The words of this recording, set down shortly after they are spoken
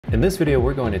In this video,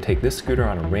 we're going to take this scooter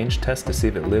on a range test to see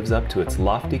if it lives up to its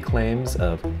lofty claims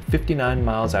of 59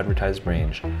 miles advertised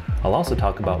range. I'll also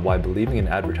talk about why believing in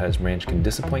advertised range can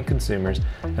disappoint consumers,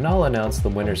 and I'll announce the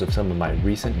winners of some of my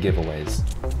recent giveaways.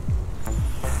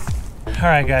 All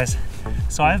right guys,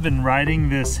 so I've been riding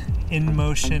this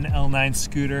Inmotion L9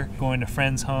 scooter, going to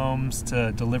friends' homes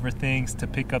to deliver things, to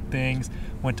pick up things,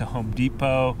 went to Home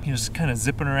Depot, just kind of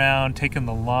zipping around, taking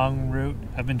the long route.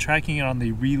 I've been tracking it on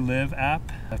the Relive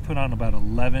app. I've put on about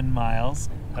 11 miles.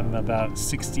 I'm about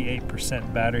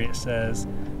 68% battery, it says.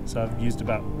 So I've used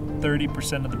about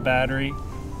 30% of the battery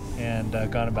and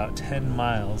gone about 10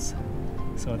 miles.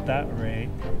 So at that rate,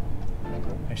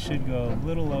 I should go a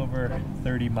little over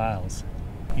 30 miles.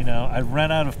 You know, I've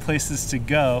run out of places to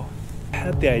go. I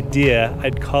had the idea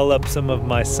I'd call up some of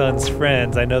my son's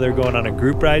friends. I know they're going on a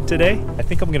group ride today. I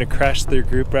think I'm gonna crash their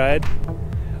group ride.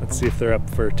 Let's see if they're up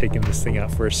for taking this thing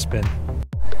out for a spin.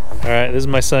 All right, this is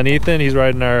my son Ethan. He's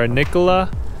riding our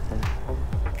Nikola.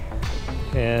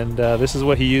 And this is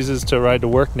what he uses to ride to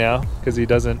work now, because he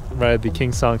doesn't ride the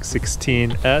Kingsong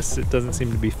 16S. It doesn't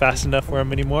seem to be fast enough for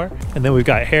him anymore. And then we've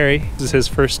got Harry. This is his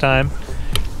first time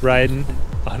riding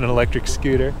on an electric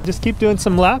scooter. Just keep doing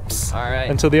some laps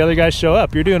until the other guys show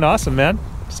up. You're doing awesome, man.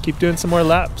 Just keep doing some more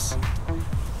laps.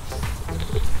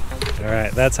 All right,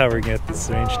 that's how we're gonna get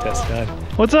this range test done.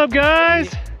 What's up,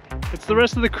 guys? It's the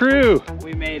rest of the crew.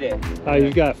 We made it. Oh,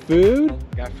 you got food?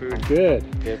 Got food. Good.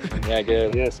 Yeah,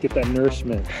 good. Yes, get that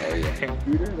nourishment. Oh yeah.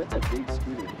 Scooter? That's a big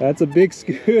scooter. That's a big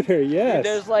scooter, yes. Dude,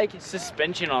 there's like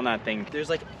suspension on that thing. There's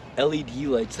like LED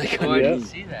lights like Oh, underneath.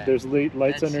 see that. There's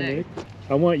lights underneath.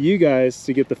 I want you guys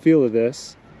to get the feel of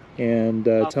this and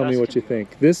tell me what you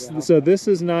think. So this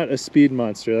is not a speed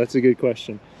monster. That's a good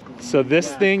question. So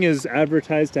this thing is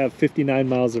advertised to have 59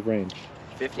 miles of range.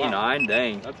 59?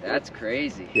 Dang. That's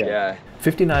crazy. Yeah.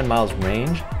 59 miles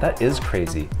range? That is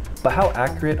crazy. But how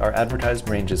accurate are advertised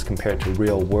ranges compared to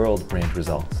real-world range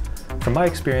results? From my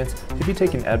experience, if you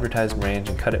take an advertised range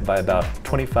and cut it by about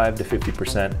 25 to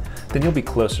 50%, then you'll be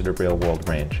closer to real-world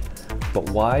range. But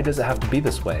why does it have to be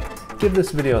this way? Give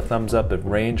this video a thumbs up if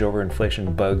range over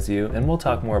inflation bugs you, and we'll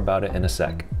talk more about it in a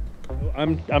sec.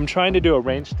 I'm trying to do a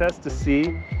range test to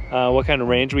see what kind of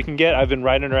range we can get. I've been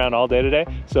riding around all day today,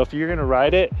 so if you're gonna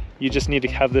ride it, you just need to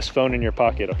have this phone in your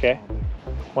pocket, okay?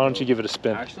 Why don't you give it a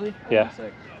spin? Actually? Yeah.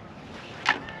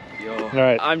 Yo. All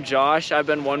right. I'm Josh. I've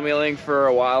been one-wheeling for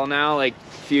a while now, like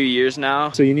a few years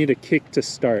now. So you need a kick to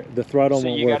start. The throttle won't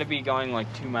work. So you gotta be going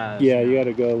like 2 miles. Yeah, you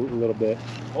gotta go a little bit.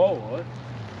 Whoa, what?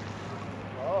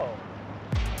 Oh.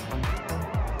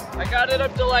 I got it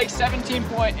up to like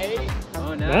 17.8.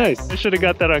 Oh, Nice. I should have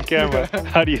got that on camera.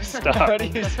 How do you stop? How do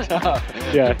you stop?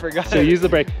 Yeah, I forgot. so use the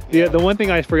brake. The one thing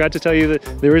I forgot to tell you,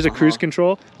 that there is a cruise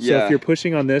control. So if you're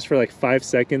pushing on this for like 5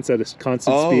 seconds at a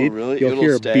constant speed, you'll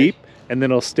hear a beep, and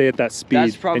then it'll stay at that speed.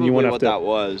 That's probably and you won't have what to... that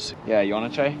was. Yeah, you wanna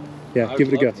try? Yeah,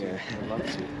 give it a go. Yeah, I'd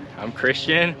love to. I'm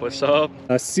Christian, what's up?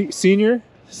 Senior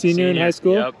in high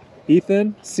school. Yep.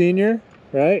 Ethan, senior,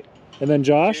 right? And then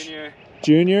Josh,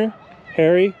 junior,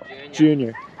 Harry,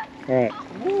 junior. All right,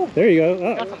 there you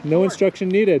go. Oh, no instruction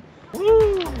needed.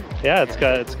 Yeah, it's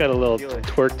got a little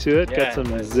torque to it. Got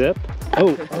some zip.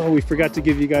 Oh, we forgot to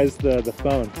give you guys the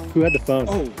phone. Who had the phone?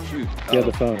 Oh shoot. You had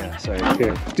the phone. Yeah, sorry.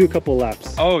 Here, do a couple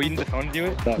laps. Oh, you need the phone to do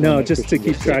it? No, just to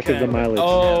keep track of the mileage.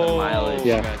 Oh, the mileage.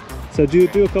 Yeah. So do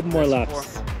a couple more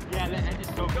laps.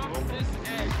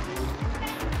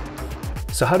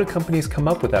 So how do companies come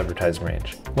up with advertised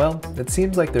range? Well, it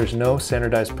seems like there's no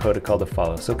standardized protocol to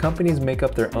follow, so companies make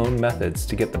up their own methods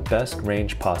to get the best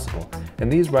range possible.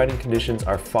 And these riding conditions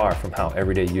are far from how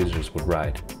everyday users would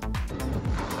ride.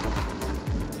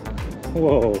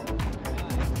 Whoa.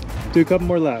 Do a couple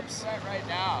more laps. Right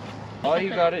now. All you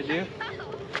gotta do.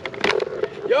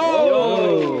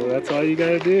 Yo! That's all you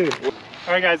gotta do.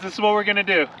 All right guys, this is what we're gonna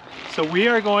do. So we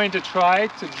are going to try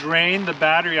to drain the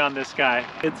battery on this guy.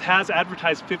 It has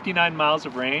advertised 59 miles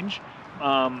of range,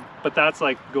 but that's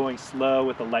like going slow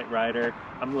with a light rider.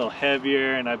 I'm a little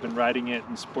heavier and I've been riding it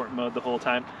in sport mode the whole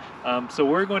time. So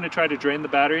we're going to try to drain the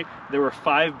battery. There were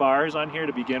 5 bars on here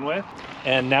to begin with,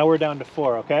 and now we're down to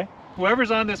 4, okay?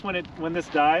 Whoever's on this when this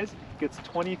dies gets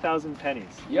 20,000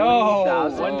 pennies. Yo!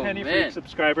 1 penny for each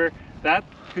subscriber.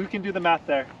 Who can do the math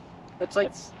there? That's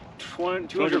like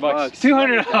 200 bucks.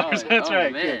 $200, that's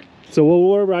right. Man. So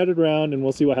we'll ride it around and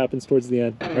we'll see what happens towards the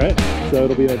end, all right? So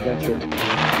it'll be an adventure.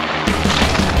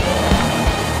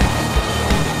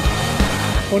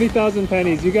 20,000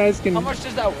 pennies, you guys can... How much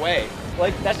does that weigh?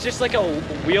 Like, that's just like a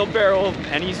wheelbarrow of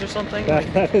pennies or something?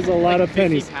 That is a lot of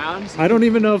pennies. 50 pounds? I don't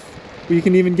even know if we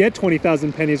can even get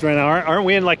 20,000 pennies right now. Aren't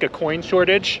we in like a coin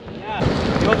shortage? Yeah.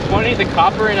 You know what's funny? The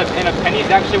copper in a penny is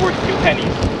actually worth 2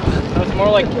 pennies. So it's more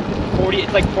like 40.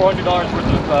 It's like $400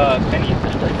 worth of pennies.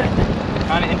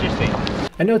 Kind of interesting.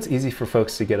 I know it's easy for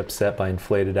folks to get upset by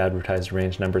inflated advertised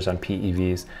range numbers on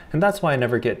PEVs, and that's why I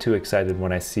never get too excited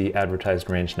when I see advertised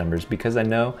range numbers, because I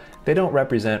know they don't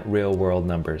represent real-world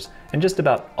numbers, and just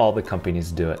about all the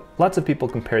companies do it. Lots of people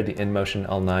compare the Inmotion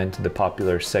L9 to the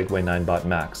popular Segway 9bot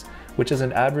Max, which is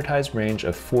an advertised range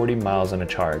of 40 miles on a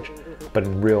charge, but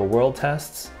in real-world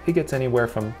tests, it gets anywhere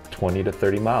from 20 to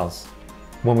 30 miles.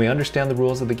 When we understand the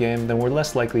rules of the game, then we're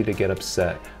less likely to get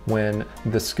upset when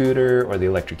the scooter or the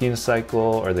electric unicycle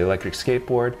or the electric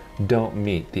skateboard don't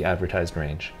meet the advertised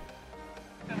range.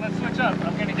 Let's switch up.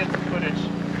 I'm gonna get some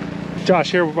footage. Josh,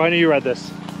 here, why don't you ride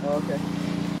this? Oh, okay.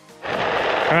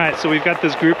 All right, so we've got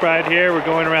this group ride here. We're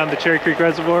going around the Cherry Creek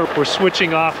Reservoir. We're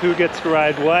switching off who gets to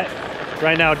ride what.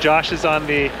 Right now, Josh is on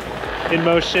the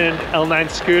Inmotion L9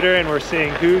 scooter, and we're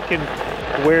seeing who can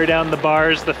wear down the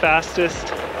bars the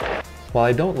fastest. While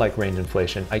I don't like range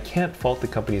inflation, I can't fault the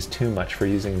companies too much for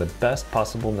using the best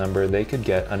possible number they could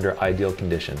get under ideal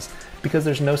conditions, because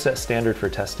there's no set standard for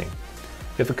testing.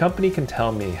 If a company can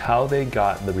tell me how they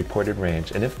got the reported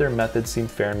range, and if their methods seem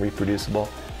fair and reproducible,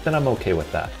 then I'm okay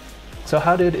with that. So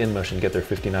how did Inmotion get their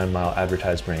 59-mile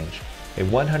advertised range? A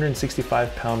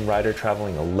 165-pound rider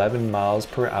traveling 11 miles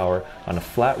per hour on a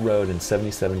flat road in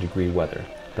 77-degree weather.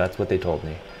 That's what they told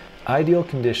me. Ideal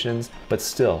conditions, but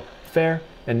still fair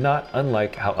and not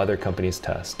unlike how other companies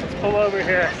test. Pull over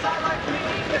here.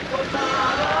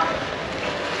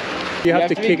 You have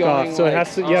to kick off, so it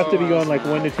has to. You have to be going like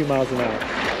 1 to 2 miles an hour.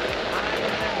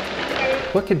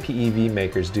 What can PEV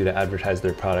makers do to advertise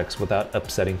their products without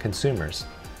upsetting consumers?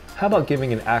 How about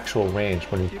giving an actual range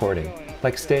when reporting,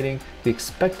 like stating the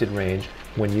expected range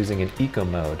when using an eco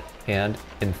mode and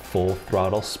in full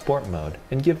throttle sport mode,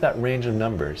 and give that range of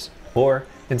numbers? Or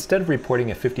instead of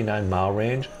reporting a 59-mile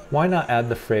range, why not add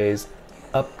the phrase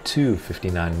up to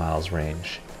 59 miles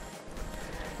range?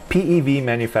 PEV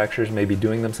manufacturers may be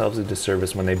doing themselves a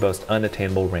disservice when they boast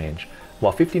unattainable range.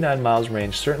 While 59 miles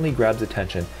range certainly grabs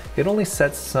attention, it only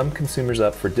sets some consumers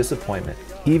up for disappointment,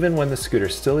 even when the scooter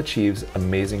still achieves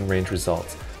amazing range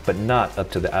results, but not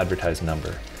up to the advertised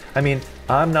number. I mean,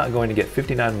 I'm not going to get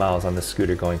 59 miles on the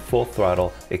scooter going full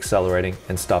throttle, accelerating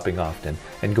and stopping often,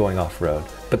 and going off-road.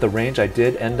 But the range I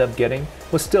did end up getting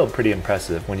was still pretty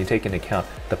impressive when you take into account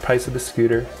the price of the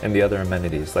scooter and the other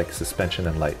amenities like suspension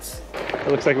and lights. It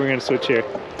looks like we're gonna switch here.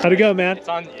 How'd it go, man? It's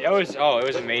on. It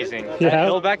was amazing. Yeah. That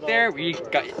hill back there, we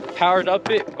got powered up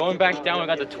it. Going back down, we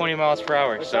got to 20 miles per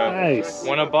hour. So nice.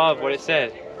 One above what it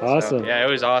said. Awesome. So, yeah, it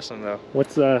was awesome though.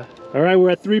 What's all right, we're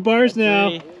at 3 bars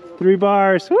now. 3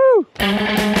 bars. Woo!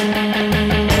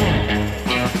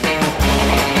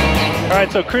 All right,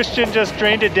 so Christian just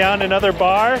drained it down another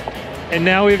bar, and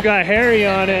now we've got Harry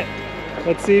on it.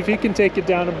 Let's see if he can take it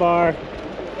down a bar.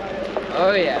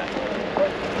 Oh yeah.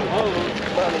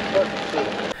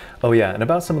 Oh yeah, and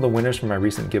about some of the winners from my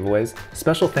recent giveaways,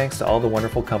 special thanks to all the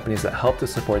wonderful companies that helped to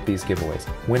support these giveaways.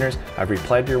 Winners, I've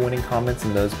replied to your winning comments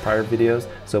in those prior videos,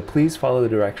 so please follow the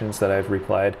directions that I've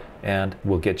replied and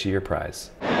we'll get you your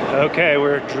prize. Okay,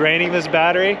 we're draining this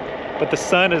battery, but the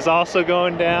sun is also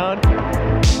going down.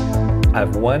 I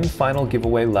have one final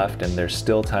giveaway left and there's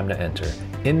still time to enter.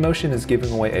 Inmotion is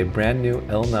giving away a brand new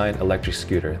L9 electric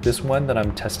scooter, this one that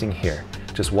I'm testing here.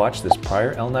 Just watch this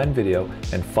prior L9 video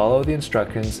and follow the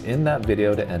instructions in that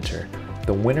video to enter.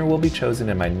 The winner will be chosen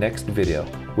in my next video,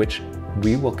 which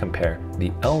we will compare the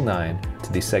L9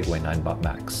 to the Segway 9bot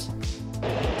Max.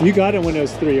 You got it when it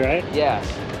was 3, right? Yeah.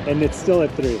 And it's still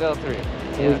at 3. Still 3.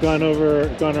 And we've gone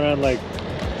around like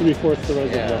 3/4 the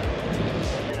reservoir. Yeah.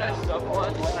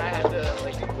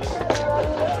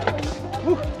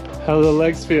 How do the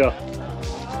legs feel?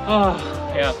 Oh,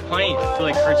 yeah, plenty to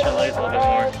like hurt your legs a little bit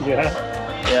more. Yeah?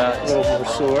 Yeah, A little more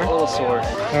sore? a little sore.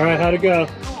 All right, how'd it go?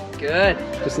 Good.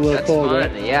 Just a little That's cold, fun.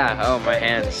 right? Yeah. Oh, my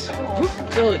hands.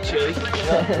 Still chilly.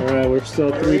 All right, we're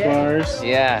still 3 bars.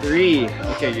 Yeah. 3.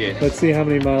 Okay, good. Let's see how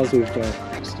many miles we've done.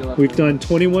 We've done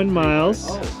 21 miles.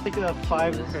 Like a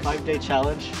five-day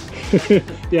challenge.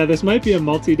 Yeah, this might be a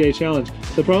multi-day challenge.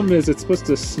 The problem is it's supposed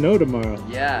to snow tomorrow.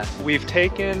 Yeah. We've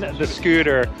taken the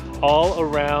scooter all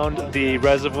around the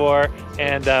reservoir,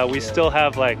 and we still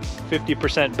have like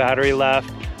 50% battery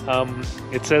left.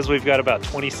 It says we've got about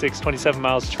 27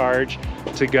 miles charge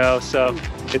to go, so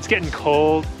it's getting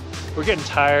cold, we're getting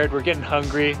tired, we're getting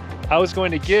hungry. I was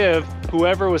going to give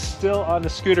whoever was still on the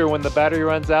scooter when the battery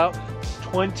runs out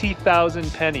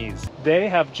 20,000 pennies. They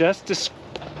have just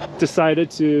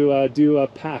decided to do a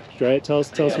pact, right? Tell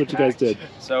us what you guys did.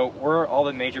 So we're all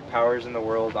the major powers in the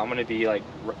world. I'm gonna be like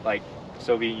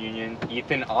Soviet Union.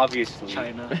 Ethan, obviously.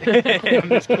 China. I'm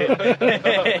just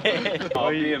kidding.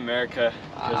 I'll be America.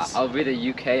 I'll be the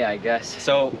UK, I guess.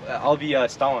 So I'll be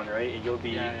Stalin, right? And you'll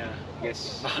be. Yeah. I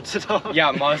guess. Mao Zedong.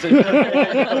 Yeah, Mao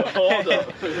Zedong. Hold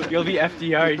up. You'll be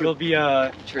FDR. You'll be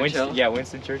Churchill.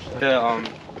 Winston Churchill.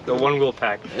 The one wheel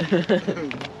pack.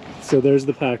 So there's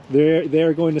the pack. They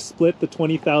are going to split the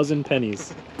 20,000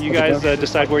 pennies. You guys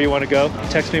decide where you want to go.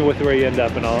 Text me with where you end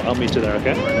up, and I'll meet you there.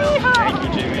 Okay? Thank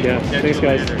you, Jimmy. Yeah. Thanks,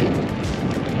 guys.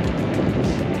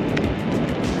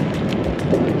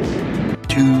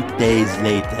 2 days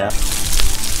later.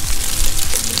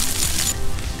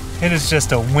 It is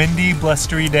just a windy,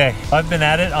 blustery day. I've been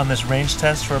at it on this range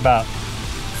test for about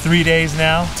 3 days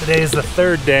now. Today is the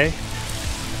 3rd day.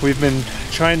 We've been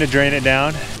trying to drain it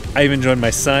down. I even joined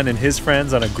my son and his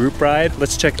friends on a group ride.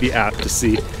 Let's check the app to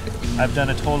see. I've done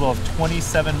a total of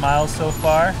 27 miles so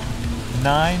far,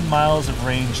 9 miles of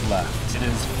range left. It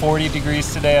is 40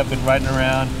 degrees today. I've been riding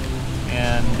around,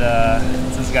 and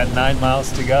it says got 9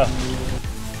 miles to go.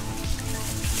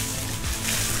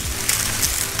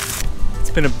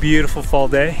 It's been a beautiful fall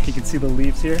day. You can see the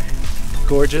leaves here,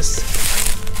 gorgeous.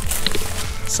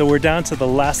 So we're down to the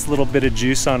last little bit of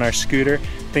juice on our scooter.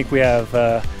 I think we have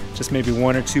just maybe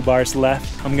 1 or 2 bars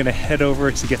left. I'm gonna head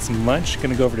over to get some lunch.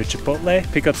 Gonna go over to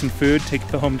Chipotle, pick up some food, take it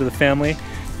home to the family.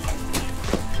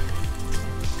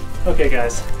 Okay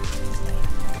guys,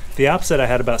 the app said I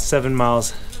had about 7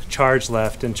 miles charge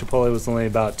left and Chipotle was only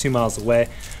about 2 miles away.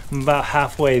 I'm about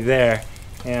halfway there,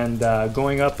 and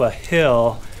going up a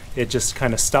hill, it just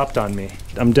kind of stopped on me.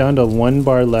 I'm down to 1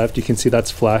 bar left. You can see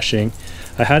that's flashing.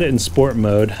 I had it in sport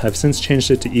mode. I've since changed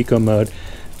it to eco mode.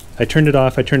 I turned it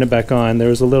off, I turned it back on. There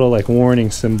was a little like warning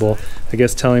symbol, I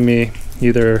guess telling me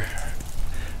either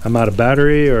I'm out of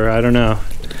battery or I don't know.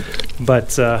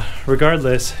 But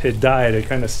regardless, it died. It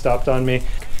kind of stopped on me.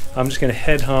 I'm just gonna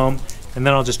head home and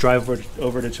then I'll just drive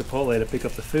over to Chipotle to pick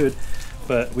up the food.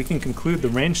 But we can conclude the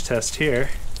range test here.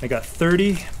 I got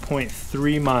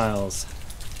 30.3 miles.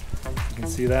 You can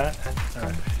see that? All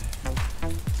right.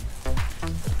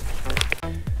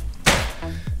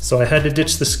 So I had to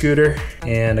ditch the scooter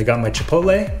and I got my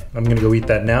Chipotle. I'm gonna go eat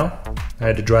that now. I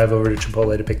had to drive over to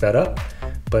Chipotle to pick that up,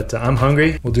 but I'm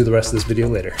hungry. We'll do the rest of this video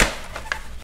later.